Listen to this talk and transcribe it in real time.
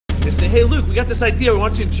They say, hey, Luke, we got this idea. We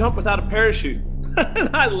want you to jump without a parachute.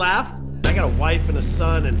 And I laughed. I got a wife and a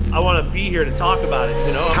son, and I want to be here to talk about it,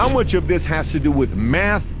 you know? How much of this has to do with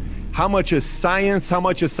math? How much is science? How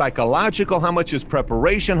much is psychological? How much is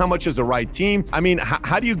preparation? How much is the right team? I mean,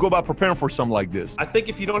 how do you go about preparing for something like this? I think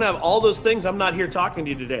if you don't have all those things, I'm not here talking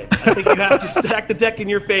to you today. I think you have to stack the deck in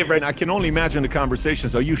your favor. And I can only imagine the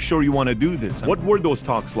conversations. Are you sure you want to do this? What were those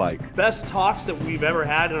talks like? Best talks that we've ever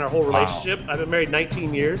had in our whole relationship. Wow. I've been married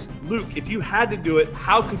 19 years. Luke, if you had to do it,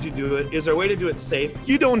 how could you do it? Is there a way to do it safe?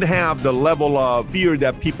 You don't have the level of fear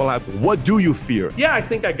that people have. What do you fear? Yeah, I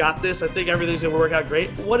think I got this. I think everything's going to work out great.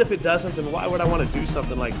 What if it doesn't, and why would I want to do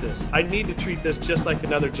something like this? I need to treat this just like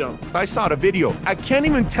another jump. I saw the video. I can't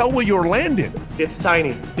even tell where you're landing. It's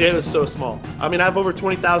tiny. It was so small. I mean, I have over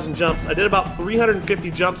 20,000 jumps. I did about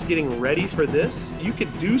 350 jumps getting ready for this. You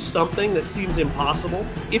could do something that seems impossible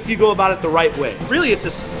if you go about it the right way. Really, it's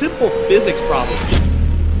a simple physics problem.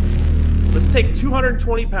 Let's take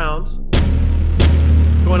 220 pounds,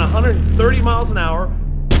 going 130 miles an hour,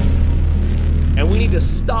 and we need to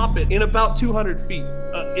stop it in about 200 feet.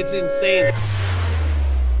 It's insane.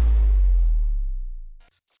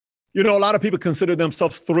 You know, a lot of people consider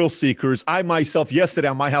themselves thrill seekers. I myself, yesterday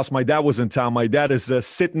at my house, my dad was in town. My dad is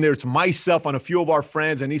sitting there. It's myself and a few of our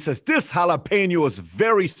friends. And he says, this jalapeno is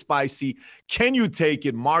very spicy. Can you take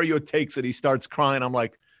it? Mario takes it. He starts crying. I'm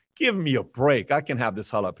like, give me a break. I can have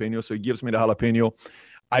this jalapeno. So he gives me the jalapeno.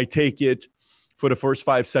 I take it. For the first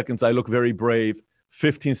 5 seconds, I look very brave.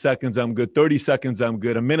 15 seconds, I'm good. 30 seconds, I'm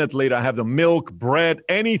good. A minute later, I have the milk, bread,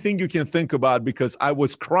 anything you can think about because I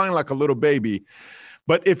was crying like a little baby.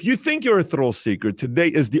 But if you think you're a thrill seeker, today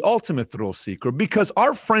is the ultimate thrill seeker because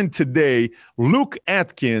our friend today, Luke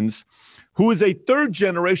Aikins, who is a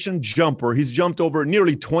third-generation jumper. He's jumped over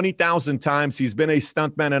nearly 20,000 times. He's been a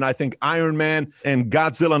stuntman and I think Iron Man and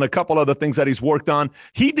Godzilla and a couple other things that he's worked on.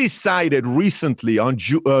 He decided recently on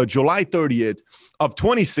July 30th of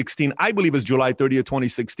 2016, I believe it's July 30th,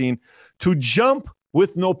 2016, to jump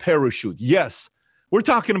with no parachute. Yes, we're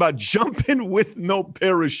talking about jumping with no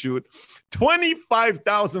parachute,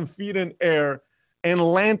 25,000 feet in air and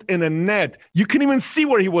land in a net. You couldn't even see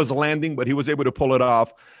where he was landing, but he was able to pull it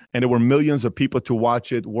off. And there were millions of people to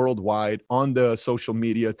watch it worldwide on the social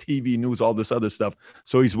media, TV, news, all this other stuff.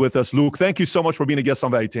 So he's with us. Luke, thank you so much for being a guest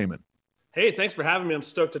on Valuetainment. Hey, thanks for having me. I'm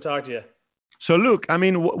stoked to talk to you. So Luke, I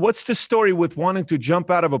mean, what's the story with wanting to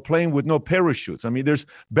jump out of a plane with no parachutes? I mean, there's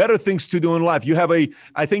better things to do in life. You have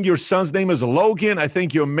I think your son's name is Logan. I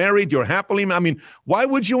think you're married. You're happily. I mean, why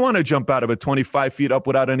would you want to jump out of it 25 feet up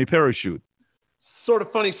without any parachute? Sort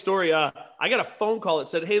of funny story. I got a phone call that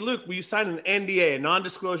said, hey, Luke, will you sign an NDA, a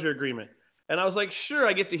non-disclosure agreement? And I was like, sure,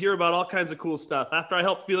 I get to hear about all kinds of cool stuff. After I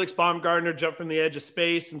helped Felix Baumgartner jump from the edge of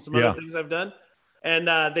space and some other things I've done. And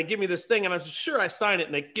they give me this thing, and I was sure I sign it.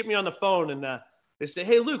 And they get me on the phone, and they say,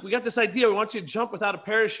 hey, Luke, we got this idea. We want you to jump without a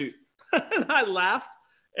parachute. And I laughed.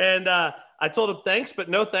 And I told him, thanks, but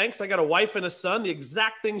no thanks. I got a wife and a son, the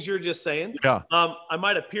exact things you're just saying. Yeah. I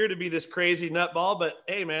might appear to be this crazy nutball, but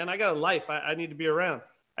hey, man, I got a life. I need to be around.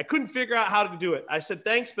 I couldn't figure out how to do it. I said,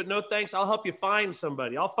 thanks, but no thanks. I'll help you find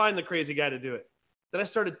somebody. I'll find the crazy guy to do it. Then I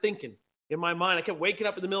started thinking in my mind. I kept waking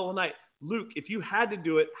up in the middle of the night. Luke, if you had to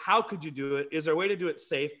do it, how could you do it? Is there a way to do it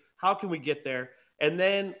safe? How can we get there? And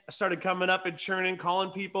then I started coming up and churning,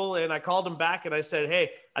 calling people. And I called them back and I said,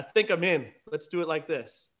 hey, I think I'm in. Let's do it like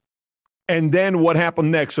this. And then what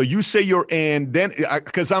happened next? So you say you're in, then,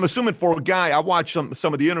 because I'm assuming for a guy, I watch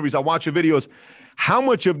some of the interviews, I watch the videos. How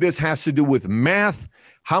much of this has to do with math?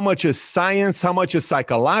 How much is science? How much is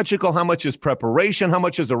psychological? How much is preparation? How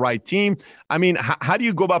much is the right team? I mean, how do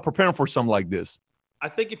you go about preparing for something like this? I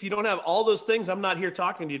think if you don't have all those things, I'm not here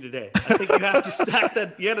talking to you today. I think you have to stack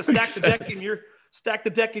that. You have to stack the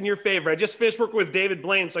deck in your favor. I just finished working with David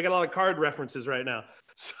Blaine, so I got a lot of card references right now.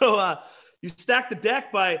 So you stack the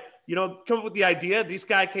deck by, come up with the idea. This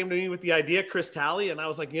guy came to me with the idea, Chris Talley, and I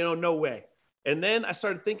was like, no way. And then I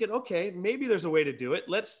started thinking, okay, maybe there's a way to do it.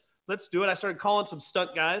 Let's do it. I started calling some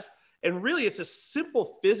stunt guys, and really it's a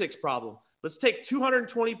simple physics problem. Let's take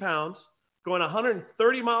 220 pounds, going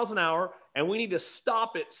 130 miles an hour, and we need to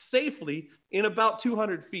stop it safely in about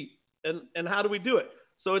 200 feet. And how do we do it?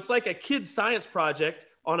 So it's like a kid's science project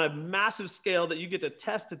on a massive scale that you get to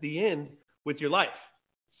test at the end with your life.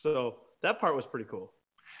 So that part was pretty cool.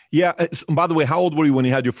 Yeah. By the way, how old were you when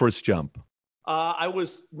you had your first jump? I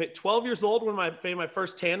was 12 years old when I made my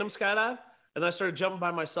first tandem skydive, and I started jumping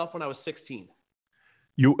by myself when I was 16.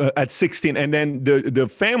 You at 16, and then the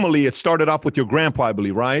family, it started off with your grandpa, I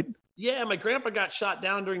believe, right? Yeah, my grandpa got shot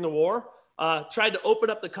down during the war. Tried to open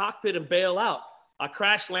up the cockpit and bail out.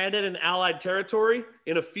 crash landed in Allied territory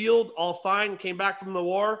in a field, all fine, came back from the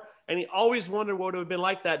war. And he always wondered what it would have been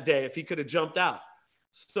like that day if he could have jumped out.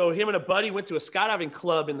 So him and a buddy went to a skydiving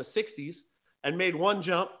club in the 60s and made one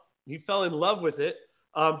jump. He fell in love with it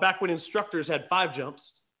back when instructors had 5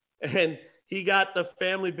 jumps. And he got the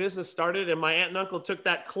family business started. And my aunt and uncle took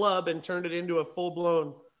that club and turned it into a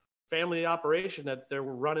full-blown family operation that they're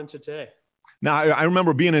running to today. Now, I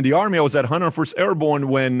remember being in the Army. I was at 101st Airborne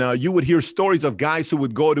when you would hear stories of guys who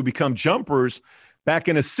would go to become jumpers. Back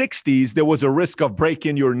in the 60s, there was a risk of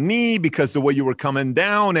breaking your knee because the way you were coming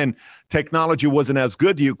down and technology wasn't as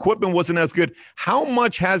good. The equipment wasn't as good. How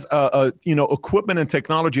much has equipment and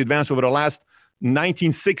technology advanced over the last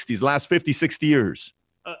 1960s, last 50, 60 years?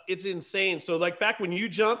 It's insane. So like back when you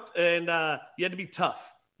jumped and you had to be tough.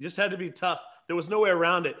 You just had to be tough. There was no way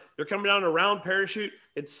around it. You're coming down a round parachute.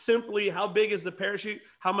 It's simply how big is the parachute?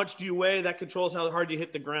 How much do you weigh? That controls how hard you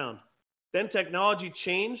hit the ground. Then technology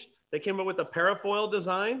changed. They came up with a parafoil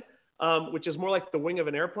design, which is more like the wing of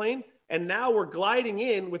an airplane. And now we're gliding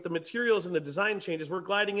in with the materials and the design changes. We're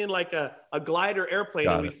gliding in like a glider airplane,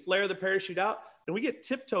 and we flare the parachute out. And we get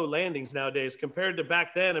tiptoe landings nowadays compared to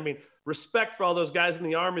back then. I mean, respect for all those guys in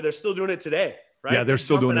the Army. They're still doing it today, right? Yeah, they're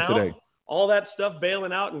still doing it today. All that stuff,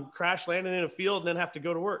 bailing out and crash landing in a field and then have to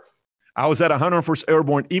go to work. I was at 101st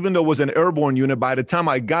Airborne, even though it was an airborne unit. By the time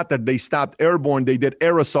I got there, they stopped airborne. They did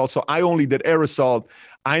air assault. So I only did air assault.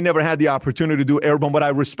 I never had the opportunity to do airborne, but I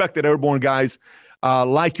respected airborne guys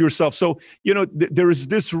like yourself. So, there's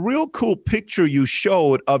this real cool picture you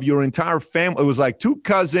showed of your entire family. It was like 2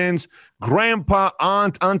 cousins, grandpa,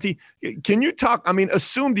 aunt, auntie. Can you talk? I mean,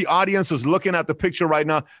 assume the audience is looking at the picture right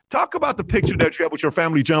now. Talk about the picture that you have with your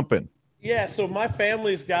family jumping. Yeah. So my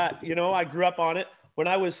family's got, I grew up on it. When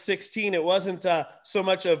I was 16, it wasn't so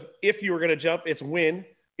much of if you were going to jump, it's when.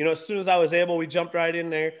 As soon as I was able, we jumped right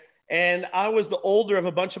in there. And I was the older of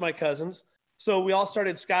a bunch of my cousins. So we all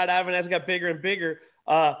started skydiving as it got bigger and bigger.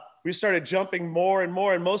 We started jumping more and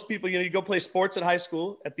more. And most people, you go play sports at high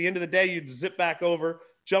school. At the end of the day, you'd zip back over,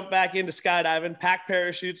 jump back into skydiving, pack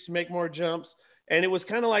parachutes to make more jumps. And it was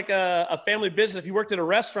kind of like a family business. If you worked at a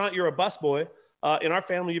restaurant, you're a busboy. In our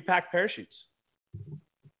family, you packed parachutes.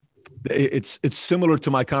 It's similar to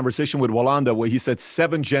my conversation with Walanda, where he said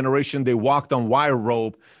 7th generation, they walked on wire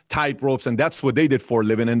rope, tight ropes, and that's what they did for a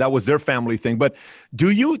living, and that was their family thing. But do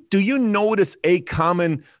you notice a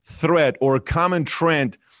common thread or a common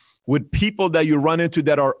trend with people that you run into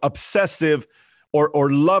that are obsessive or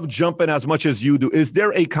love jumping as much as you do? Is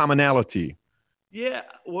there a commonality? Yeah,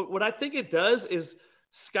 what I think it does is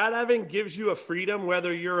skydiving gives you a freedom,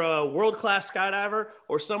 whether you're a world-class skydiver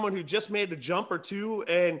or someone who just made a jump or two,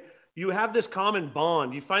 and you have this common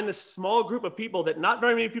bond. You find this small group of people that not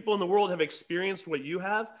very many people in the world have experienced what you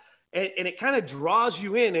have. And it kind of draws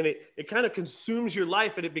you in, and it kind of consumes your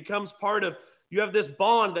life, and it becomes part of, you have this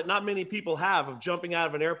bond that not many people have of jumping out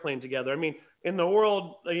of an airplane together. I mean, in the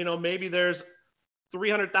world, maybe there's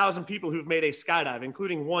 300,000 people who've made a skydive,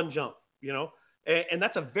 including one jump, and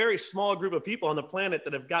that's a very small group of people on the planet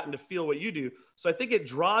that have gotten to feel what you do. So I think it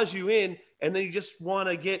draws you in, and then you just want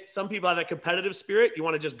to get, some people have that competitive spirit. You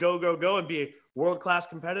want to just go and be a world-class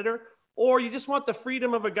competitor, or you just want the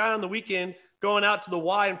freedom of a guy on the weekend going out to the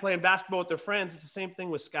Y and playing basketball with their friends. It's the same thing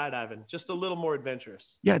with skydiving, just a little more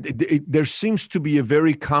adventurous. Yeah, there seems to be a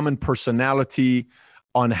very common personality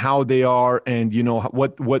on how they are, and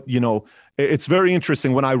it's very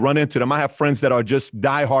interesting when I run into them. I have friends that are just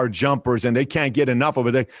diehard jumpers, and they can't get enough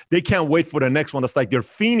of it. They can't wait for the next one. It's like they're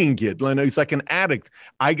fiending it. It's like an addict.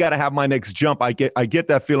 I got to have my next jump. I get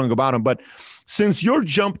that feeling about them. But since your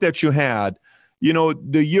jump that you had,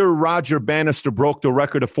 the year Roger Bannister broke the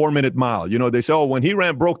record of 4-minute mile, they say, when he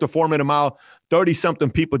broke the 4-minute mile,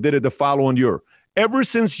 30-something people did it the following year. Ever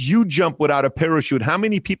since you jumped without a parachute, how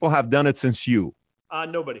many people have done it since you?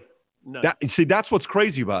 Nobody. No. That's what's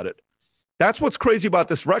crazy about it. That's what's crazy about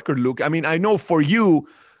this record, Luke. I mean, I know for you,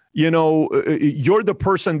 you're the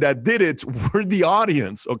person that did it. We're the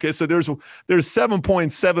audience. Okay. So there's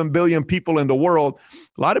 7.7 billion people in the world.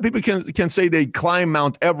 A lot of people can say they climbed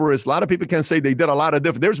Mount Everest. A lot of people can say they did a lot of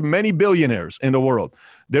different. There's many billionaires in the world.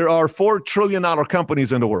 There are $4 trillion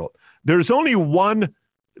companies in the world. There's only one,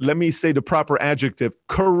 let me say the proper adjective,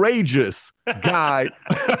 courageous guy.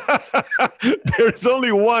 There's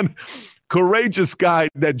only one courageous guy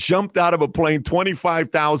that jumped out of a plane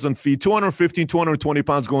 25,000 feet, 215, 220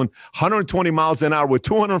 pounds, going 120 miles an hour with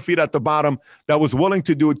 200 feet at the bottom, that was willing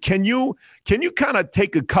to do it. Can you kind of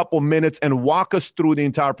take a couple minutes and walk us through the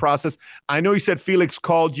entire process? I know you said Felix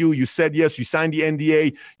called you. You said yes. You signed the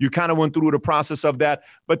NDA. You kind of went through the process of that.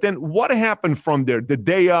 But then what happened from there? The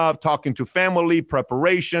day of, talking to family,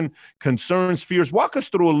 preparation, concerns, fears. Walk us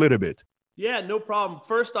through a little bit. Yeah, no problem.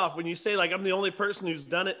 First off, when you say like I'm the only person who's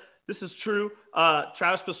done it, this is true.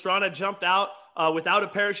 Travis Pastrana jumped out without a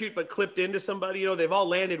parachute, but clipped into somebody. You know, they've all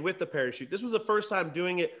landed with the parachute. This was the first time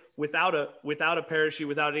doing it without a parachute,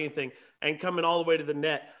 without anything, and coming all the way to the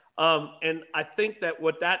net. And I think that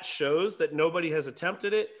what that shows, that nobody has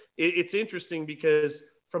attempted it. It's interesting because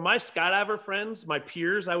from my skydiver friends, my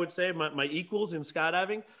peers, I would say, my equals in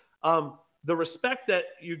skydiving, the respect that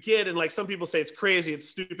you get, and like some people say it's crazy, it's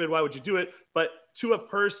stupid, why would you do it? But to a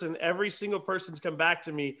person, every single person's come back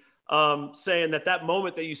to me saying that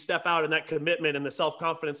moment that you step out and that commitment and the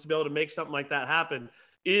self-confidence to be able to make something like that happen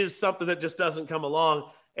is something that just doesn't come along.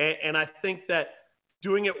 And I think that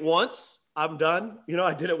doing it once, I'm done. You know,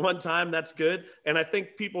 I did it one time, that's good. And I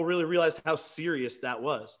think people really realized how serious that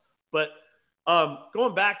was. But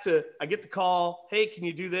going back to, I get the call, hey, can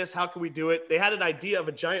you do this? How can we do it? They had an idea of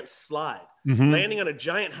a giant slide, landing on a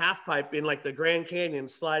giant half pipe in like the Grand Canyon,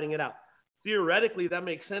 sliding it out. Theoretically, that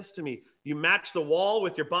makes sense to me. You match the wall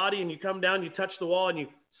with your body and you come down, you touch the wall and you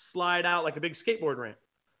slide out like a big skateboard ramp.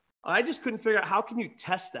 I just couldn't figure out, how can you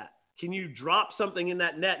test that? Can you drop something in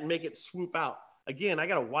that net and make it swoop out? Again, I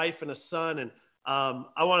got a wife and a son, and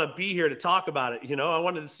I want to be here to talk about it. You know, I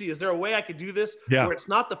wanted to see, is there a way I could do this where it's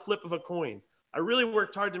not the flip of a coin? I really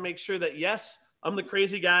worked hard to make sure that, yes, I'm the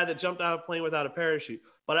crazy guy that jumped out of a plane without a parachute,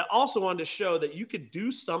 but I also wanted to show that you could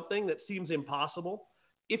do something that seems impossible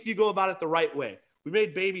if you go about it the right way. We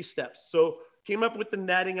made baby steps. So came up with the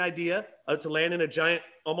netting idea to land in a giant,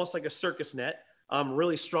 almost like a circus net,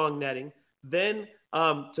 really strong netting. Then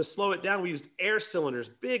to slow it down, we used air cylinders,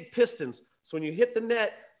 big pistons. So when you hit the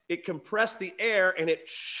net, it compressed the air and it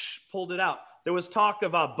pulled it out. There was talk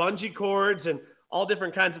of bungee cords and all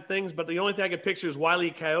different kinds of things, but the only thing I could picture is Wile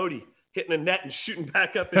E. Coyote hitting a net and shooting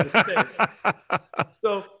back up into space.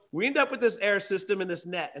 So we end up with this air system in this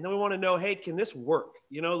net, and then we want to know, hey, can this work?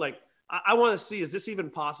 You know, like I want to see, is this even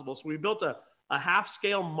possible? So we built a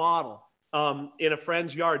half-scale model in a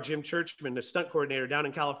friend's yard, Jim Churchman, the stunt coordinator down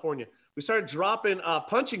in California. We started dropping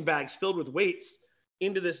punching bags filled with weights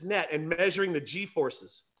into this net and measuring the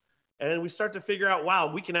G-forces. And we start to figure out,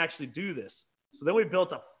 wow, we can actually do this. So then we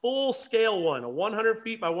built a full-scale one, a 100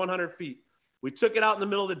 feet by 100 feet. We took it out in the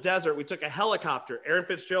middle of the desert. We took a helicopter. Aaron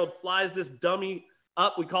Fitzgerald flies this dummy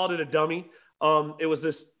up. We called it a dummy. It was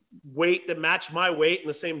this weight that matched my weight and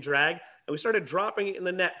the same drag. And we started dropping it in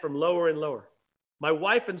the net from lower and lower. My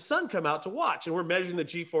wife and son come out to watch, and we're measuring the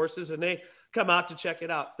G-forces, and they come out to check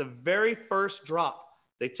it out. The very first drop,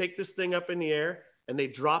 they take this thing up in the air, and they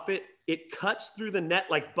drop it. It cuts through the net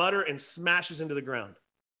like butter and smashes into the ground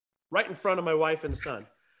right in front of my wife and son.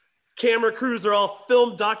 Camera crews are all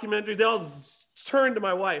filmed documentary. They all turn to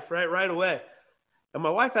my wife right away. And my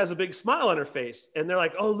wife has a big smile on her face. And they're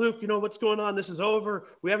like, oh, Luke, you know, what's going on? This is over.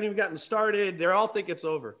 We haven't even gotten started. They all think it's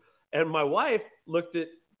over. And my wife looked at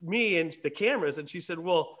me and the cameras and she said,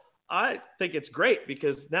 well, I think it's great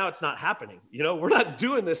because now it's not happening. You know, we're not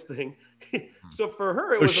doing this thing. So for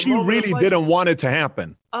her, it was she really didn't want it to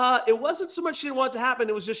happen. It wasn't so much she didn't want it to happen.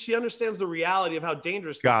 It was just she understands the reality of how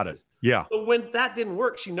dangerous this is. Yeah. But when that didn't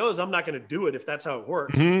work, she knows I'm not going to do it if that's how it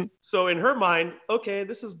works. So in her mind, okay,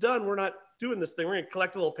 this is done. We're not doing this thing. We're going to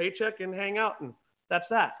collect a little paycheck and hang out. And that's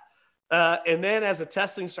that. And then as the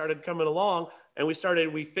testing started coming along and we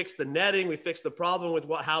fixed the netting, we fixed the problem with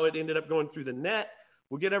how it ended up going through the net.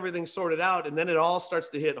 We'll get everything sorted out. And then it all starts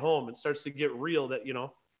to hit home. It starts to get real that, you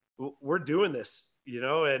know, we're doing this, you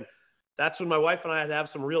know, and that's when my wife and I had to have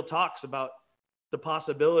some real talks about the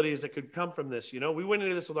possibilities that could come from this. You know, we went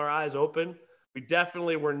into this with our eyes open. We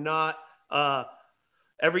definitely were not,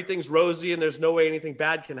 everything's rosy and there's no way anything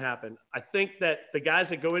bad can happen. I think that the guys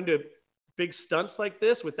that go into big stunts like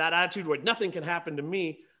this with that attitude where nothing can happen to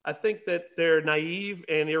me, I think that they're naive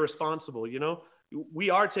and irresponsible. You know,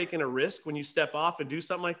 we are taking a risk when you step off and do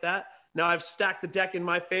something like that. Now I've stacked the deck in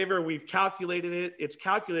my favor. We've calculated it. It's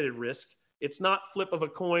calculated risk. It's not flip of a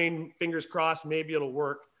coin, fingers crossed, maybe it'll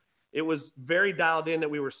work. It was very dialed in that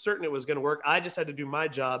we were certain it was going to work. I just had to do my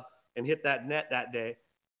job and hit that net that day.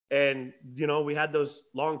 And, you know, we had those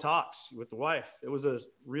long talks with the wife. It was a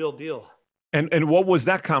real deal. And what was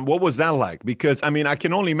that what was that like? Because, I mean, I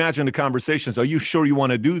can only imagine the conversations. Are you sure you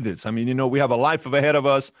want to do this? I mean, you know, we have a life ahead of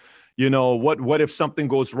us. You know, what if something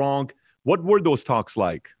goes wrong? What were those talks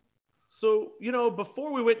like? So,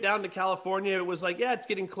 before we went down to California, it was like, yeah, it's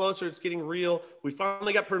getting closer. It's getting real. We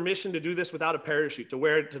finally got permission to do this without a parachute,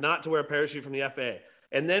 to not to wear a parachute from the FAA.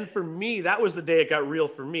 And then for me, that was the day it got real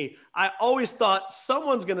for me. I always thought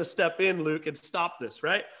someone's going to step in, Luke, and stop this,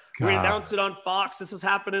 right? God. We announced it on Fox. This is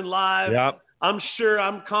happening live. Yep. I'm sure,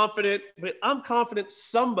 I'm confident, but I'm confident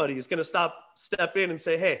somebody is going to step in and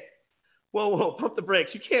say, hey, whoa, pump the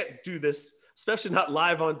brakes. You can't do this, especially not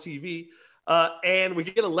live on TV. And we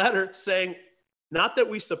get a letter saying, not that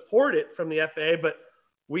we support it from the FAA, but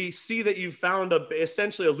we see that you found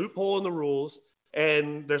essentially a loophole in the rules,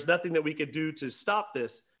 and there's nothing that we could do to stop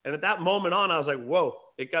this. And at that moment on, I was like, whoa,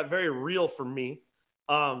 it got very real for me.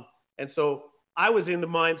 And so I was in the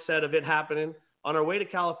mindset of it happening. On our way to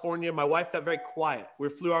California, my wife got very quiet. We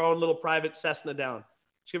flew our own little private Cessna down.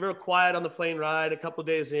 She got real quiet on the plane ride a couple of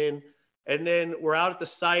days in. And then we're out at the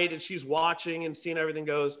site, and she's watching and seeing everything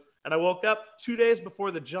goes. And I woke up 2 days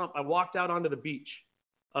before the jump. I walked out onto the beach.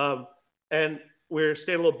 And we're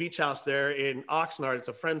staying at a little beach house there in Oxnard. It's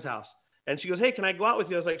a friend's house. And she goes, hey, can I go out with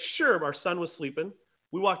you? I was like, sure. Our son was sleeping.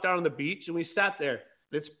 We walked out on the beach, and we sat there.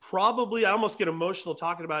 It's probably, I almost get emotional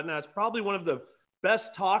talking about it now. It's probably one of the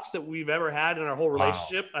best talks that we've ever had in our whole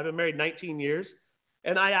relationship. Wow. I've been married 19 years.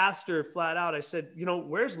 And I asked her flat out, I said,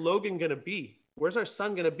 where's Logan going to be? Where's our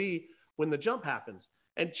son going to be when the jump happens?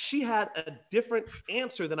 And she had a different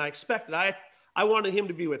answer than I expected. I wanted him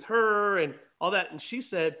to be with her and all that. And she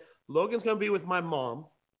said, Logan's going to be with my mom.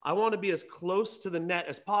 I want to be as close to the net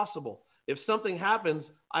as possible. If something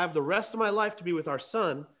happens, I have the rest of my life to be with our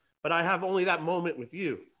son, but I have only that moment with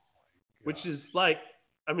you, which is like,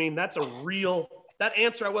 that's a real, that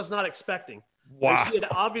answer I was not expecting. Wow. And she had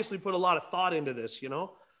obviously put a lot of thought into this,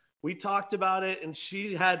 We talked about it, and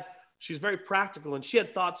she's very practical, and she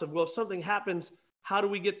had thoughts of, well, if something happens, how do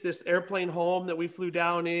we get this airplane home that we flew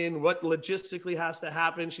down in? What logistically has to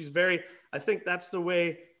happen? I think that's the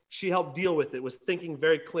way she helped deal with it, was thinking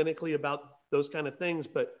very clinically about those kind of things.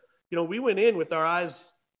 But, we went in with our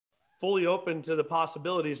eyes fully open to the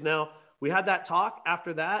possibilities. Now, we had that talk.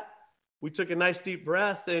 After that, we took a nice deep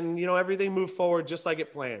breath, and, everything moved forward just like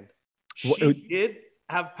it planned. She did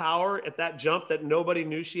have power at that jump that nobody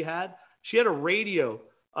knew she had. She had a radio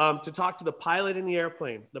to talk to the pilot in the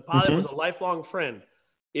airplane. The pilot was a lifelong friend.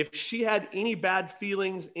 If she had any bad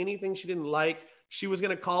feelings, anything she didn't like, she was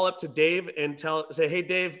going to call up to Dave and say, hey,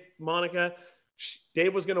 Dave, Monica,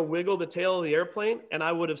 Dave was going to wiggle the tail of the airplane, and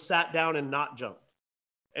I would have sat down and not jumped.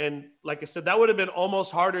 And like I said, that would have been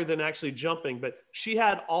almost harder than actually jumping, but she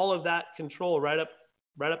had all of that control right up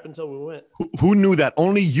until we went. Who knew that?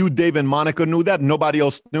 Only you, Dave, and Monica knew that? Nobody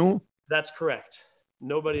else knew? That's correct.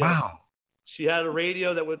 Nobody else. Wow. She had a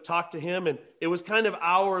radio that would talk to him, and it was kind of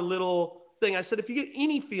our little thing. I said, if you get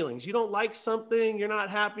any feelings, you don't like something, you're not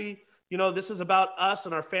happy, this is about us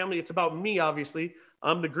and our family. It's about me, obviously.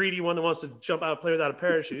 I'm the greedy one that wants to jump out of a plane without a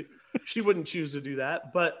parachute. She wouldn't choose to do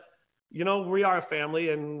that. But, we are a family,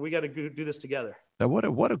 and we got to do this together.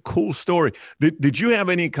 What a cool story. Did you have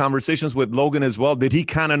any conversations with Logan as well? Did he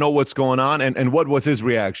kind of know what's going on? And what was his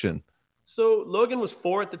reaction? So Logan was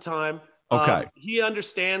 4 at the time. Okay. He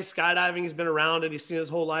understands skydiving. He's been around it. He's seen his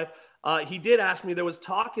whole life. He did ask me, there was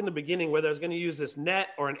talk in the beginning whether I was going to use this net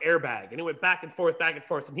or an airbag. And it went back and forth.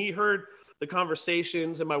 And he heard the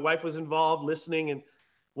conversations, and my wife was involved listening. And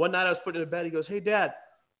one night I was putting in bed. He goes, hey, Dad,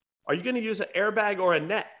 are you going to use an airbag or a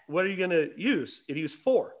net? What are you going to use? And he was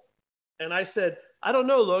 4. And I said, I don't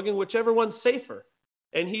know, Logan, whichever one's safer.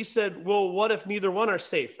 And he said, well, what if neither one are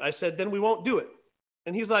safe? I said, then we won't do it.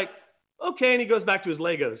 And he's like, okay. And he goes back to his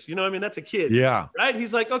Legos. That's a kid. Yeah. Right.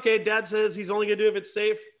 He's like, okay, Dad says he's only going to do it if it's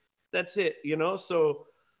safe. That's it. So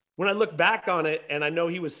when I look back on it, and I know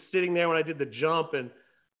he was sitting there when I did the jump, and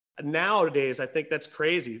nowadays I think that's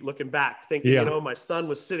crazy looking back, thinking, my son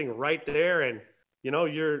was sitting right there, and,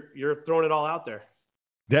 you're throwing it all out there.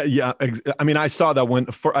 I saw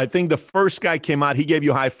that I think the first guy came out, he gave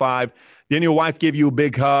you a high five. Then your wife gave you a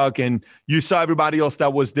big hug, and you saw everybody else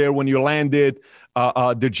that was there when you landed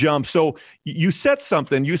the jump. So you said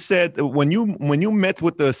something. You said when you met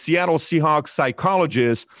with the Seattle Seahawks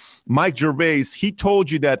psychologist, Mike Gervais, he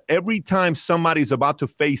told you that every time somebody's about to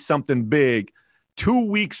face something big, 2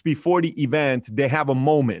 weeks before the event, they have a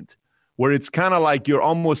moment where it's kind of like you're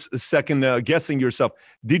almost second guessing yourself.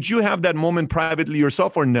 Did you have that moment privately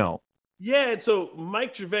yourself or no? Yeah, and so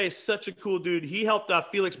Mike Gervais, such a cool dude. He helped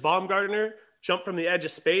Felix Baumgartner jump from the edge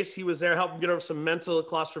of space. He was there helping get over some mental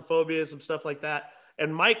claustrophobia, some stuff like that.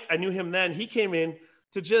 And Mike, I knew him then. He came in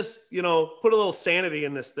to just, put a little sanity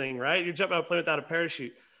in this thing, right? You're jumping out of a plane without a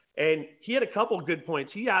parachute. And he had a couple good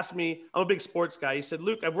points. He asked me, I'm a big sports guy. He said,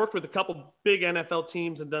 Luke, I've worked with a couple big NFL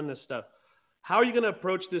teams and done this stuff. how are you going to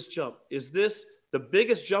approach this jump? Is this the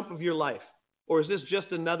biggest jump of your life? Or is this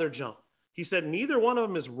just another jump? He said, neither one of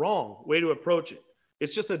them is wrong way to approach it.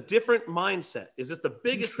 It's just a different mindset. Is this the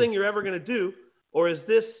biggest thing you're ever going to do? Or is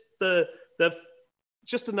this the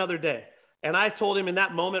just another day? And I told him in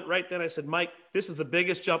that moment right then, I said, Mike, this is the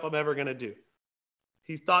biggest jump I'm ever going to do.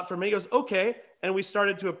 He thought for me, he goes, okay. And we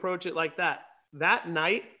started to approach it like that. That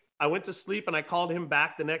night, I went to sleep and I called him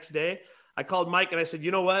back the next day. I called Mike and I said, you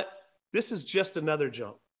know what? This is just another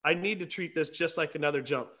jump. I need to treat this just like another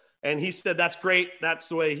jump. And he said, that's great. That's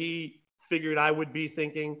the way he figured I would be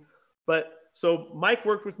thinking. But so Mike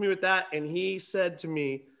worked with me with that. And he said to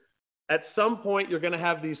me, at some point, you're going to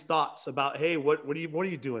have these thoughts about, hey, what are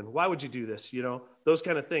you doing? Why would you do this? You know, those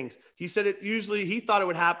kind of things. He said he thought it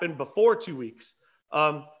would happen before 2 weeks.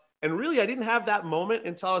 And really, I didn't have that moment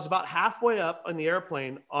until I was about halfway up on the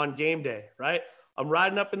airplane on game day, right? I'm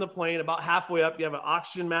riding up in the plane, about halfway up, you have an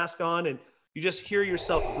oxygen mask on, and you just hear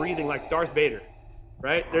yourself breathing like Darth Vader,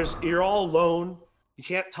 right? You're all alone. You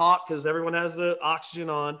can't talk because everyone has the oxygen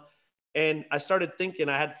on. And I started thinking,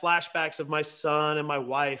 I had flashbacks of my son and my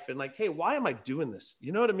wife and like, hey, why am I doing this?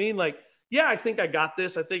 You know what I mean? Like, yeah, I think I got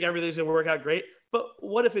this. I think everything's going to work out great. But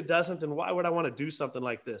what if it doesn't? And why would I want to do something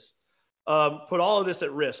like this? Put all of this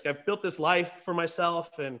at risk. I've built this life for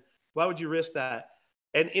myself. And why would you risk that?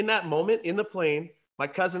 And in that moment in the plane, my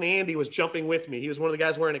cousin Andy was jumping with me. He was one of the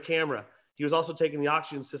guys wearing a camera. He was also taking the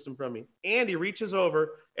oxygen system from me. Andy reaches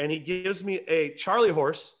over and he gives me a Charlie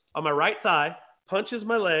horse on my right thigh, punches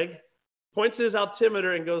my leg, points to his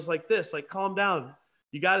altimeter and goes like this, like, calm down.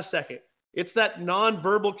 You got a second. It's that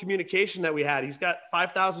nonverbal communication that we had. He's got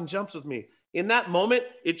 5,000 jumps with me. In that moment,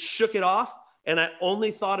 it shook it off. And I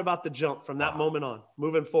only thought about the jump from that moment on,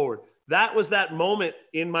 moving forward. That was that moment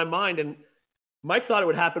in my mind. And Mike thought it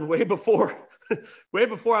would happen way before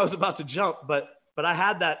I was about to jump. But I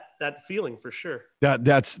had that feeling for sure.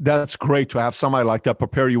 That's great to have somebody like that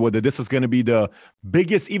prepare you whether this is going to be the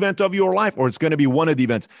biggest event of your life or it's going to be one of the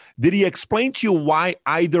events. Did he explain to you why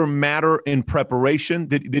either matter in preparation?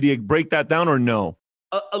 Did he break that down or no?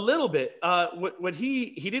 A little bit. What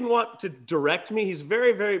he didn't want to direct me. He's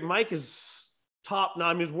very Mike is top. No,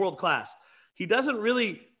 I mean, he's world class. He doesn't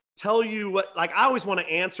really tell you what, like, I always want to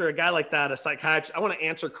answer a guy like that, a psychiatrist. I want to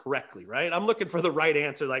answer correctly, right? I'm looking for the right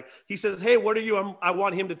answer. Like he says, hey, what are you? I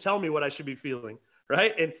want him to tell me what I should be feeling,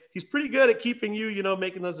 right? And he's pretty good at keeping you,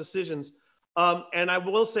 making those decisions. And I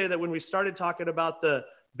will say that when we started talking about the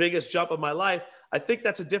biggest jump of my life, I think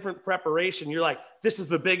that's a different preparation. You're like, this is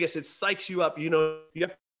the biggest. It psychs you up. You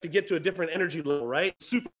have to get to a different energy level, right?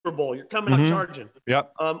 Super Bowl, you're coming out charging.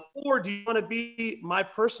 Yep. Or do you want to be, my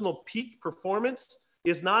personal peak performance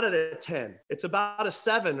is not at a 10. It's about a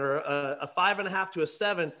 7 or a 5.5 to a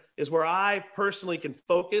 7 is where I personally can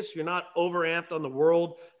focus. You're not overamped on the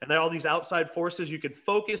world and all these outside forces. You can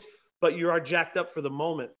focus, but you are jacked up for the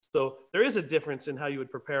moment. So there is a difference in how you would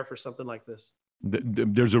prepare for something like this.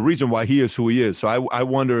 There's a reason why he is who he is. So I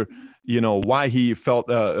wonder, why he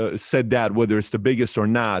said that, whether it's the biggest or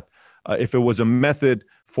not, if it was a method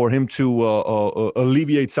for him to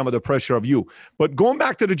alleviate some of the pressure of you. But going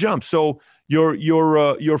back to the jump, so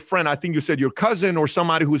your friend, I think you said your cousin or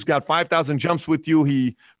somebody who's got 5,000 jumps with you,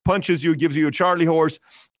 he punches you, gives you a Charlie horse,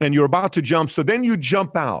 and you're about to jump. So then you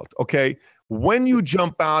jump out, okay? When you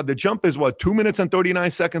jump out, the jump is what, 2 minutes and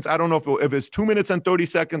 39 seconds? I don't know if it's 2 minutes and 30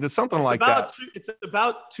 seconds. It's something like that. It's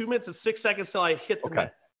about 2 minutes and 6 seconds till I hit the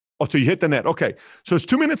net. Oh, till you hit the net. Okay. So it's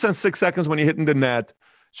 2 minutes and 6 seconds when you're hitting the net.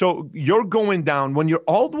 So you're going down. When you're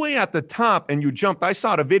all the way at the top and you jump, I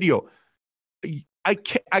saw the video. I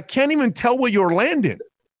can't even tell where you're landing.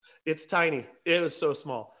 It's tiny. It was so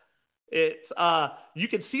small. It's you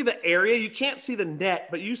can see the area. You can't see the net,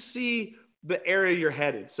 but you see the area you're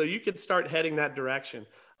headed. So you could start heading that direction.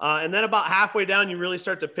 And then about halfway down, you really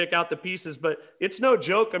start to pick out the pieces, but it's no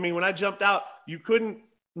joke. I mean, when I jumped out, you couldn't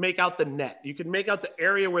make out the net. You could make out the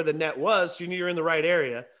area where the net was. So you knew you're in the right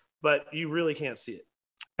area, but you really can't see it.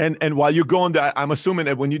 And while you're going there, I'm assuming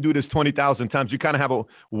that when you do this 20,000 times, you kind of have a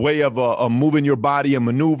way of moving your body and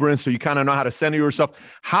maneuvering, so you kind of know how to center yourself.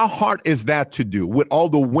 How hard is that to do with all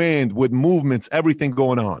the wind, with movements, everything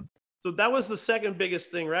going on? So that was the second biggest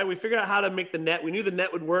thing, right? We figured out how to make the net. We knew the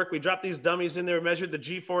net would work. We dropped these dummies in there, we measured the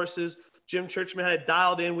G-forces. Jim Churchman had it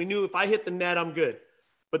dialed in. We knew if I hit the net, I'm good.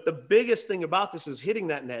 But the biggest thing about this is hitting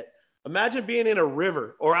that net. Imagine being in a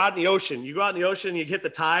river or out in the ocean. You go out in the ocean, you hit the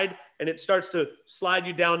tide, and it starts to slide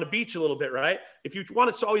you down the beach a little bit, right? If you want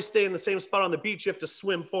it to always stay in the same spot on the beach, you have to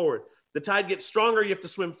swim forward. The tide gets stronger, you have to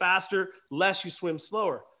swim faster. Less, you swim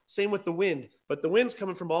slower. Same with the wind. But the wind's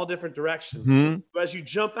coming from all different directions. So as you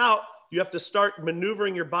jump out, you have to start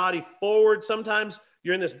maneuvering your body forward. Sometimes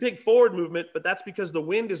you're in this big forward movement, but that's because the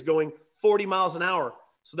wind is going 40 miles an hour.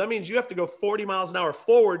 So that means you have to go 40 miles an hour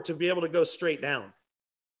forward to be able to go straight down.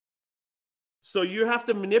 So you have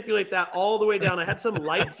to manipulate that all the way down. I had some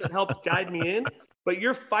lights that helped guide me in, but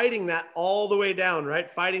you're fighting that all the way down, right?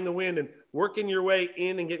 Fighting the wind and working your way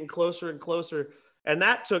in and getting closer and closer. And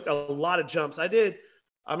that took a lot of jumps. I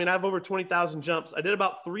have over 20,000 jumps. I did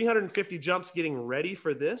about 350 jumps getting ready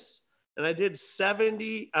for this. And I did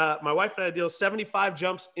 70, my wife and I did 75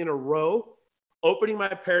 jumps in a row, opening my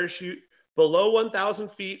parachute below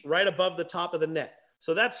 1,000 feet, right above the top of the net.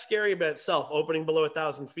 So that's scary by itself, opening below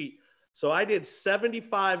 1,000 feet. So I did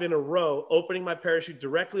 75 in a row, opening my parachute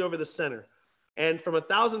directly over the center. And from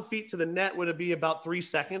 1,000 feet to the net would be about 3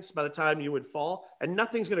 seconds by the time you would fall. And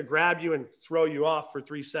nothing's going to grab you and throw you off for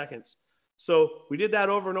 3 seconds. So we did that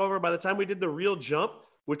over and over. By the time we did the real jump,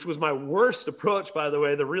 which was my worst approach, by the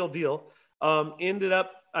way, the real deal,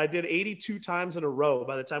 I did 82 times in a row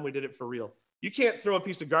by the time we did it for real. You can't throw a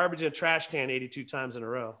piece of garbage in a trash can 82 times in a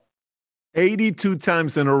row. 82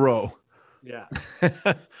 times in a row. Yeah.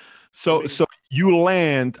 So you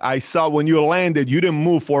land, I saw when you landed, you didn't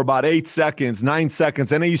move for about 8 seconds, 9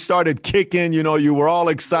 seconds. And then you started kicking, you were all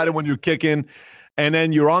excited when you're kicking. And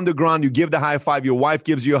then you're on the ground, you give the high five, your wife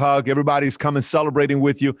gives you a hug, everybody's coming celebrating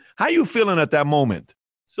with you. How are you feeling at that moment?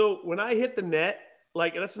 So when I hit the net,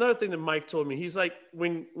 that's another thing that Mike told me. He's like,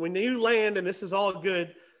 when you land and this is all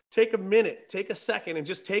good, take a minute, take a second and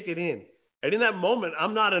just take it in. And in that moment,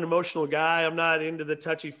 I'm not an emotional guy. I'm not into the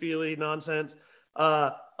touchy-feely nonsense.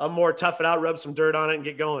 I'm more tough it out, rub some dirt on it and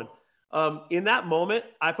get going. In that moment,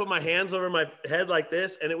 I put my hands over my head like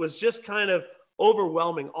this, and it was just kind of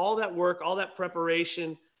overwhelming. All that work, all that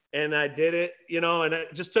preparation, and I did it, and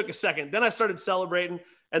it just took a second. Then I started celebrating.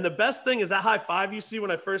 And the best thing is that high five you see when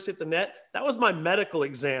I first hit the net, that was my medical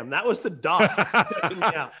exam. That was the doc checking me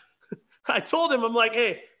out. I told him, I'm like,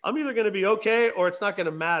 hey, I'm either going to be okay or it's not going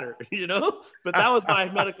to matter, But that was my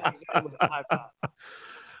medical exam with the high five.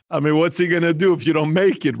 I mean, what's he going to do if you don't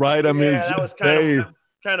make it, right? I mean, that was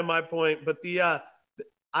kind of my point. But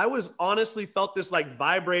I was honestly felt this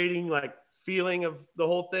vibrating, feeling of the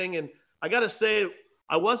whole thing. And I got to say,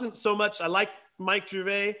 I wasn't so much, I like Mike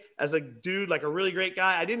Gervais as a dude, a really great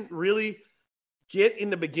guy. I didn't really get in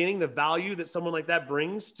the beginning the value that someone like that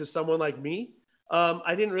brings to someone like me. I'm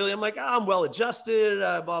like, I'm well adjusted,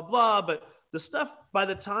 blah, blah. But the stuff by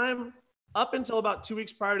the time up until about 2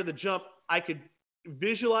 weeks prior to the jump, I could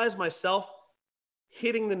visualize myself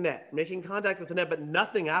hitting the net, making contact with the net, but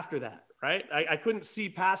nothing after that, right? I couldn't see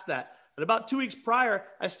past that. And about 2 weeks prior,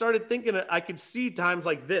 I started thinking I could see times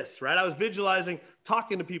like this, right? I was visualizing,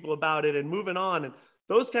 talking to people about it and moving on. And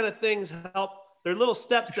those kind of things help. They're little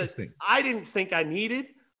steps that I didn't think I needed,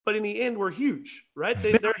 but in the end were huge, right?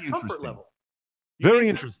 They're a comfort level. Very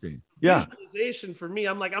interesting. Yeah. Visualization for me,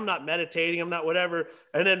 I'm like, I'm not meditating. I'm not whatever.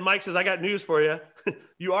 And then Mike says, I got news for you.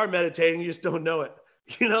 You are meditating. You just don't know it.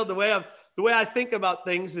 The way I think about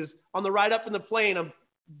things is on the ride up in the plane, I'm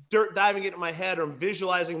dirt diving it in my head, or I'm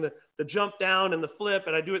visualizing the jump down and the flip.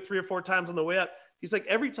 And I do it 3 or 4 times on the way up. He's like,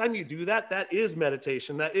 every time you do that, that is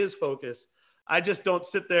meditation. That is focus. I just don't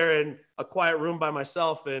sit there in a quiet room by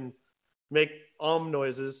myself and make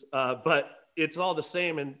noises. But it's all the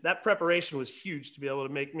same. And that preparation was huge to be able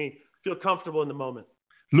to make me feel comfortable in the moment.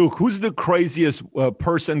 Luke, who's the craziest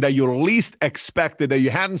person that you least expected, that you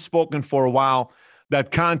hadn't spoken for a while,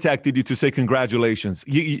 that contacted you to say congratulations?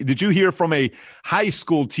 Did you hear from a high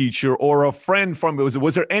school teacher or a friend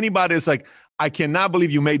was there anybody that's like, I cannot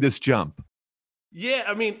believe you made this jump? Yeah,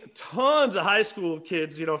 I mean, tons of high school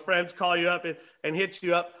kids, friends call you up and hit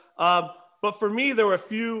you up. But for me, there were a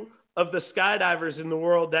few of the skydivers in the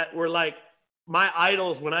world that were my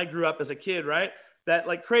idols when I grew up as a kid, right? That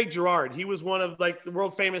Craig Girard, he was one of the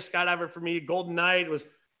world famous skydiver for me. Golden Knight, was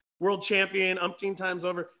world champion umpteen times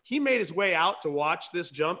over. He made his way out to watch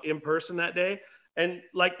this jump in person that day. And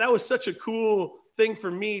that was such a cool thing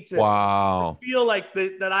for me to feel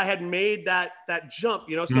that I had made that jump,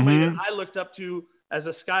 somebody that I looked up to as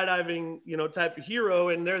a skydiving, type of hero,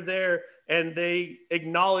 and they're there and they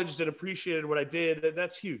acknowledged and appreciated what I did.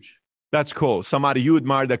 That's huge. That's cool. Somebody you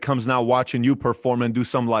admire that comes now watching you perform and do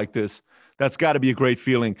something like this. That's got to be a great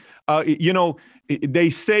feeling. They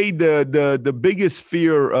say the biggest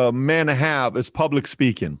fear men have is public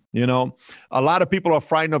speaking. A lot of people are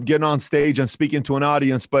frightened of getting on stage and speaking to an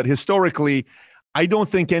audience, but historically, I don't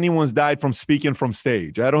think anyone's died from speaking from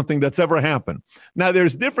stage. I don't think that's ever happened. Now,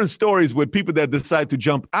 there's different stories with people that decide to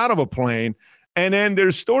jump out of a plane. And then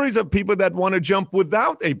there's stories of people that want to jump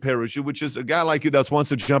without a parachute, which is a guy like you that wants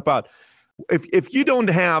to jump out. If you don't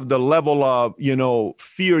have the level of,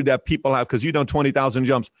 fear that people have because you've done 20,000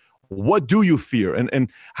 jumps, What do you fear? And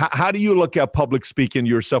how do you look at public speaking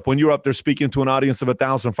yourself when you're up there speaking to an audience of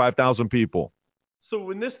 1,000, 5,000 people? So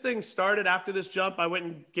when this thing started after this jump, I went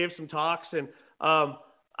and gave some talks, and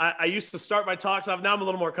I used to start my talks off. Now I'm a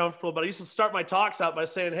little more comfortable, but I used to start my talks out by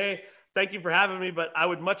saying, hey, thank you for having me, but I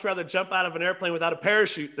would much rather jump out of an airplane without a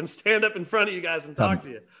parachute than stand up in front of you guys and talk to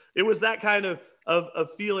you. It was that kind of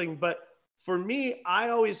feeling. But for me, I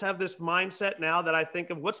always have this mindset now that I think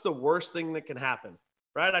of what's the worst thing that can happen,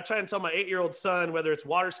 right? I try and tell my 8-year-old son, whether it's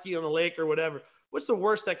water ski on the lake or whatever, what's the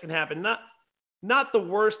worst that can happen? Not the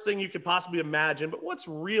worst thing you could possibly imagine, but what's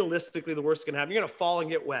realistically the worst that can happen? You're going to fall and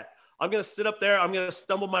get wet. I'm going to sit up there. I'm going to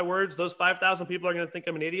stumble my words. Those 5,000 people are going to think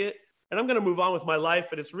I'm an idiot, and I'm going to move on with my life,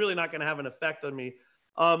 and it's really not going to have an effect on me.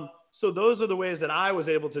 So those are the ways that I was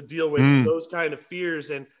able to deal with those kind of fears.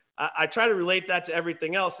 And I try to relate that to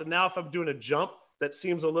everything else. And now if I'm doing a jump that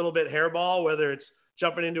seems a little bit hairball, whether it's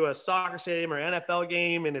jumping into a soccer stadium or NFL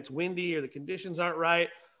game and it's windy or the conditions aren't right,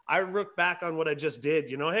 I look back on what I just did.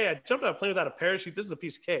 Hey, I jumped out of a plane without a parachute. This is a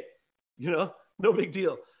piece of cake. No big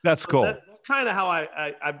deal. That's cool. That's kind of how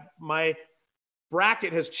my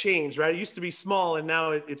bracket has changed, right? It used to be small and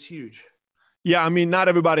now it's huge. Yeah, I mean, not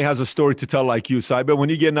everybody has a story to tell like you, Si, but when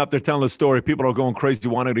you're getting up there telling a story, people are going crazy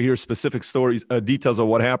wanting to hear specific stories, details of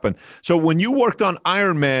what happened. So when you worked on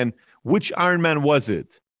Ironman, which Ironman was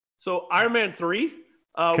it? So Ironman 3,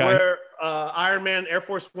 where Ironman Air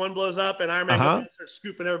Force One blows up and Ironman starts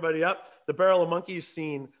scooping everybody up, the Barrel of Monkeys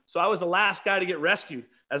scene. So I was the last guy to get rescued.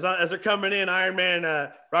 As they're coming in,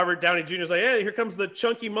 Ironman Robert Downey Jr. is like, hey, here comes the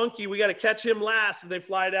chunky monkey. We got to catch him last. And they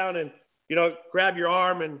fly down and, grab your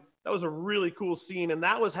arm. And that was a really cool scene. And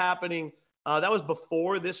that was happening. That was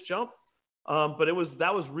before this jump. But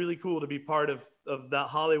that was really cool to be part of the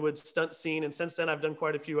Hollywood stunt scene. And since then, I've done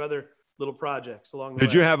quite a few other little projects along the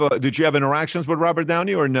way. Did you have interactions with Robert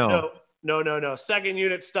Downey or no? No. Second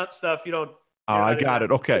unit stunt stuff. You don't. I got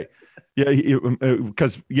it. Okay. Yeah.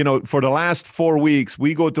 Because, for the last 4 weeks,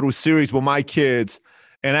 we go through a series with my kids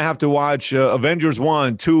and I have to watch Avengers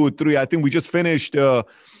 1, 2, 3. I think we just finished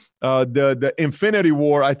the Infinity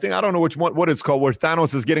War. I don't know what it's called, where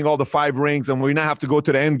Thanos is getting all the 5 rings, and we now have to go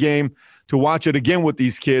to the end game to watch it again with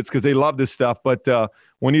these kids because they love this stuff. But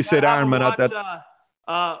when you said Iron Man,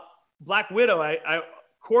 Black Widow, I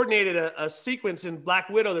coordinated a sequence in Black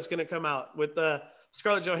Widow that's going to come out with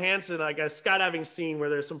Scarlett Johansson, like a skydiving scene where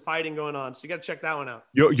there's some fighting going on. So you got to check that one out.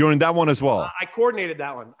 You're in that one as well. I coordinated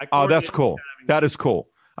that one. That's cool. That is cool.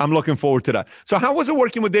 I'm looking forward to that. So how was it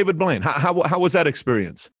working with David Blaine? How was that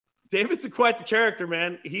experience? David's quite the character,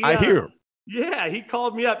 man. I hear. Yeah, he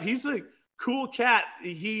called me up. He's a cool cat.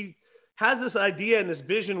 He has this idea and this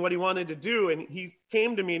vision, what he wanted to do. And he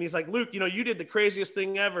came to me and he's like, Luke, you did the craziest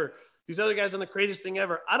thing ever. These other guys done the craziest thing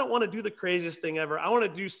ever. I don't want to do the craziest thing ever. I want to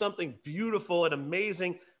do something beautiful and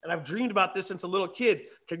amazing. And I've dreamed about this since a little kid.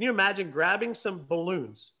 Can you imagine grabbing some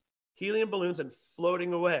balloons, helium balloons, and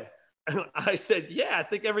floating away? And I said, yeah, I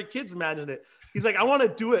think every kid's imagined it. He's like, I want to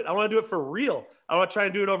do it. I want to do it for real. I want to try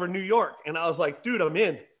and do it over New York. And I was like, dude, I'm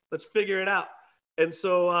in. Let's figure it out. And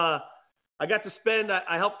so I got to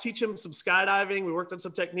I helped teach him some skydiving. We worked on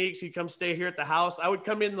some techniques. He'd come stay here at the house. I would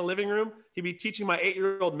come in the living room. He'd be teaching my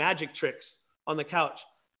 8-year-old magic tricks on the couch.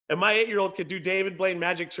 And my 8-year-old could do David Blaine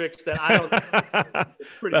magic tricks that I don't.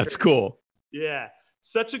 It's pretty That's crazy. Cool. Yeah.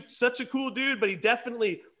 Such a cool dude, but he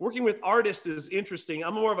definitely, working with artists is interesting.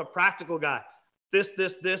 I'm more of a practical guy. This,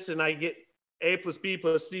 and I get A plus B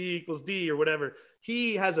plus C equals D or whatever.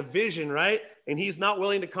 He has a vision, right? And he's not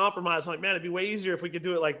willing to compromise. I'm like, man, it'd be way easier if we could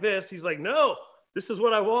do it like this. He's like, no, this is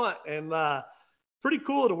what I want. And pretty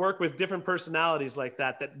cool to work with different personalities like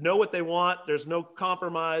that know what they want. There's no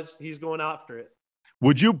compromise. He's going after it.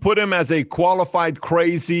 Would you put him as a qualified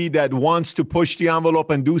crazy that wants to push the envelope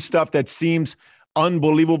and do stuff that seems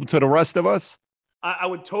unbelievable to the rest of us? I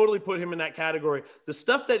would totally put him in that category. The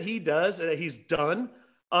stuff that he does and that he's done,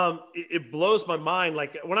 it blows my mind.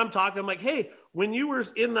 Like when I'm talking, I'm like, hey, when you were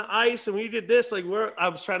in the ice and when you did this, like what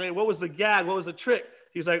was the gag? What was the trick?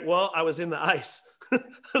 He's like, well, I was in the ice.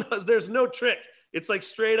 There's no trick. It's like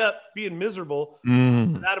straight up being miserable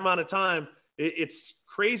for that amount of time. It's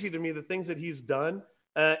crazy to me, the things that he's done.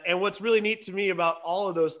 And what's really neat to me about all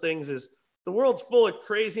of those things is the world's full of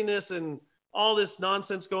craziness and all this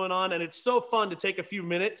nonsense going on. And it's so fun to take a few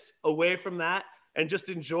minutes away from that and just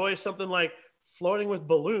enjoy something like floating with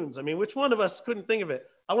balloons. I mean, which one of us couldn't think of it?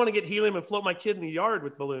 I want to get helium and float my kid in the yard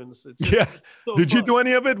with balloons. So did you do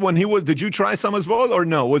any of it when did you try some as well or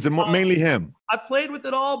no? Was it mainly him? I played with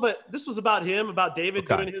it all, but this was about him, about David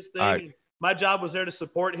doing his thing. Right. My job was there to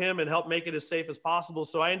support him and help make it as safe as possible.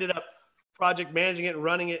 So I ended up project managing it and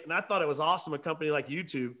running it. And I thought it was awesome. A company like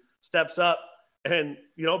YouTube steps up and,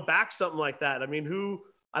 back something like that. I mean,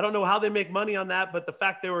 I don't know how they make money on that, but the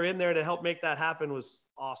fact they were in there to help make that happen was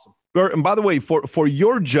awesome. And by the way, for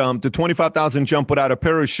your jump, the 25,000 jump without a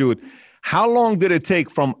parachute, how long did it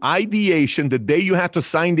take from ideation, the day you had to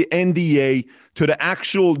sign the NDA, to the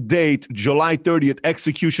actual date, July 30th,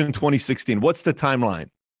 execution 2016? What's the timeline?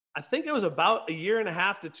 I think it was about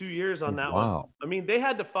 1.5 to 2 years on that one. I mean, they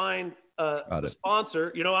had to find a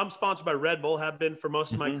sponsor. I'm sponsored by Red Bull, have been for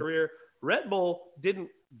most of my career. Red Bull didn't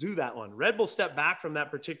do that one. Red Bull stepped back from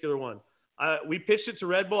that particular one. We pitched it to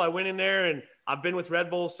Red Bull. I went in there, and I've been with Red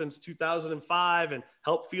Bull since 2005 and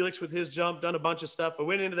helped Felix with his jump, done a bunch of stuff. I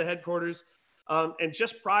went into the headquarters, and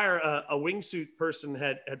just prior, a wingsuit person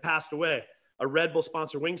had passed away, a Red Bull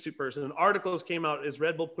sponsored wingsuit person. And articles came out, is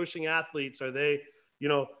Red Bull pushing athletes? Are they,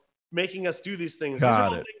 making us do these things? These are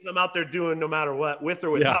all things I'm out there doing no matter what, with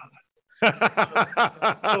or without.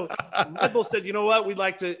 So Red Bull said, you know what,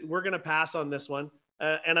 we're going to pass on this one.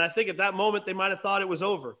 And I think at that moment, they might've thought it was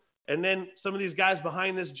over. And then some of these guys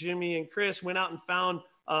behind this, Jimmy and Chris, went out and found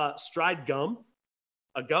Stride Gum,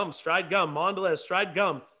 Stride Gum, Mondelez Stride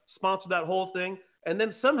Gum, sponsored that whole thing. And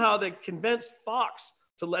then somehow they convinced Fox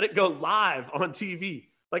to let it go live on TV.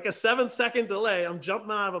 Like a 7-second delay. I'm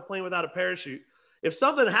jumping out of a plane without a parachute. If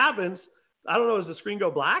something happens, I don't know, does the screen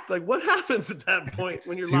go black? Like, what happens at that point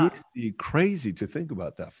when you're live? Seriously crazy to think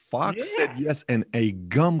about that. Fox said yes, and a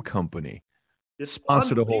gum company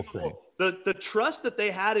sponsored the whole thing. The trust that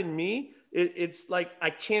they had in me, it's like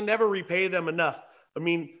I can never repay them enough. I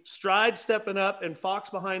mean, Stride stepping up and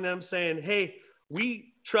Fox behind them saying, hey,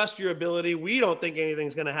 we trust your ability. We don't think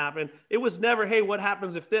anything's going to happen. It was never, hey, what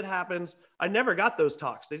happens if that happens? I never got those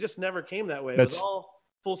talks. They just never came that way. It was all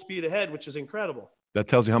full speed ahead, which is incredible. That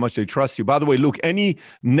tells you how much they trust you. By the way, Luke, any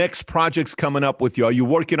next projects coming up with you? Are you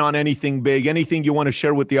working on anything big? Anything you want to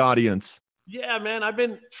share with the audience? Yeah, man, I've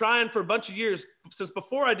been trying for a bunch of years. Since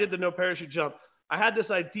before I did the no parachute jump, I had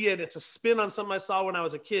this idea, and it's a spin on something I saw when I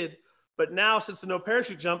was a kid. But now, since the no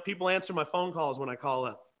parachute jump, people answer my phone calls when I call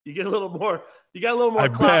up. You get a little more,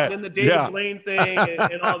 clout than the David Blaine thing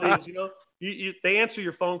and all these, they answer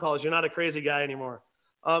your phone calls. You're not a crazy guy anymore.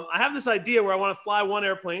 I have this idea where I want to fly one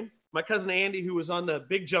airplane. My cousin Andy, who was on the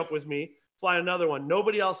big jump with me, fly another one.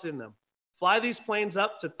 Nobody else in them. Fly these planes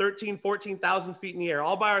up to 14,000 feet in the air,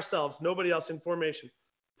 all by ourselves, nobody else in formation.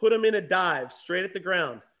 Put them in a dive straight at the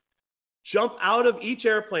ground. Jump out of each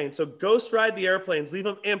airplane. So ghost ride the airplanes, leave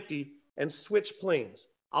them empty, and switch planes.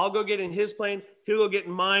 I'll go get in his plane. He'll go get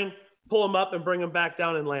in mine, pull them up, and bring them back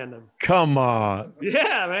down and land them. Come on.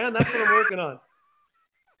 Yeah, man. That's what I'm working on.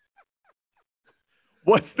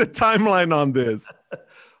 What's the timeline on this?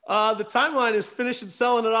 The timeline is finishing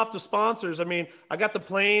selling it off to sponsors. I mean, I got the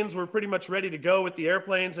planes. We're pretty much ready to go with the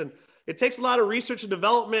airplanes. And it takes a lot of research and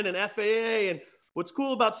development and FAA. And what's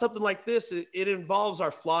cool about something like this, it involves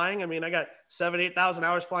our flying. I mean, I got 8,000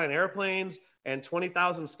 hours flying airplanes and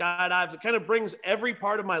 20,000 skydives. It kind of brings every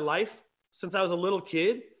part of my life since I was a little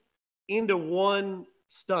kid into one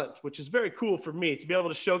stunt, which is very cool for me to be able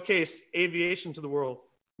to showcase aviation to the world.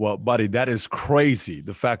 Well, buddy, that is crazy.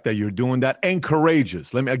 The fact that you're doing that, and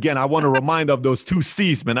courageous. I want to remind of those 2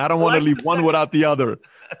 C's, man. I don't want to leave one without the other.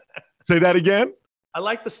 Say that again. I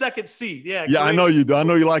like the second C. Yeah. Yeah, I know you do. I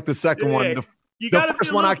know you like the second one. The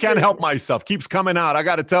first one, I can't help myself. Keeps coming out. I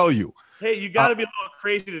got to tell you. Hey, you got to be a little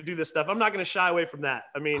crazy to do this stuff. I'm not going to shy away from that.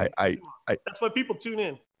 I mean, that's why people tune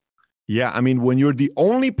in. Yeah. I mean, when you're the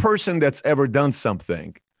only person that's ever done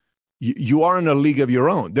something, you are in a league of your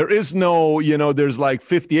own. There is no, there's like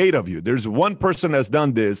 58 of you. There's one person that's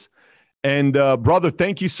done this. And brother,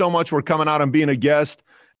 thank you so much for coming out and being a guest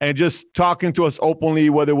and just talking to us openly,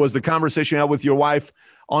 whether it was the conversation you had with your wife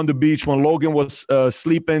on the beach when Logan was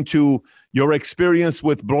sleeping, to your experience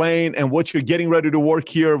with Blaine and what you're getting ready to work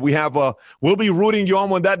here. We'll be rooting you on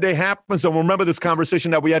when that day happens. And remember this conversation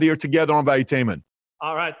that we had here together on Valuetainment.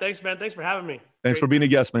 All right. Thanks, man. Thanks for having me. Thanks for being a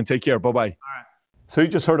guest, man. Take care. Bye-bye. All right. So you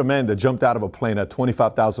just heard a man that jumped out of a plane at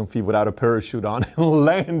 25,000 feet without a parachute on and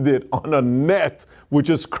landed on a net, which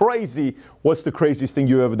is crazy. What's the craziest thing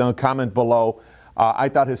you've ever done? Comment below. I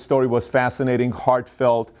thought his story was fascinating,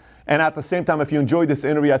 heartfelt. And at the same time, if you enjoyed this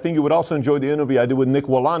interview, I think you would also enjoy the interview I did with Nick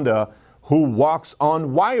Walanda, who walks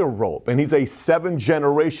on wire rope. And he's a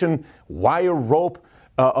 7th-generation wire rope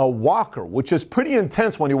walker, which is pretty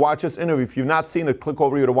intense when you watch this interview. If you've not seen it, click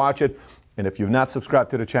over here to watch it. And if you've not subscribed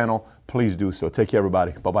to the channel, please do so. Take care,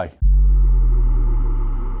 everybody. Bye-bye.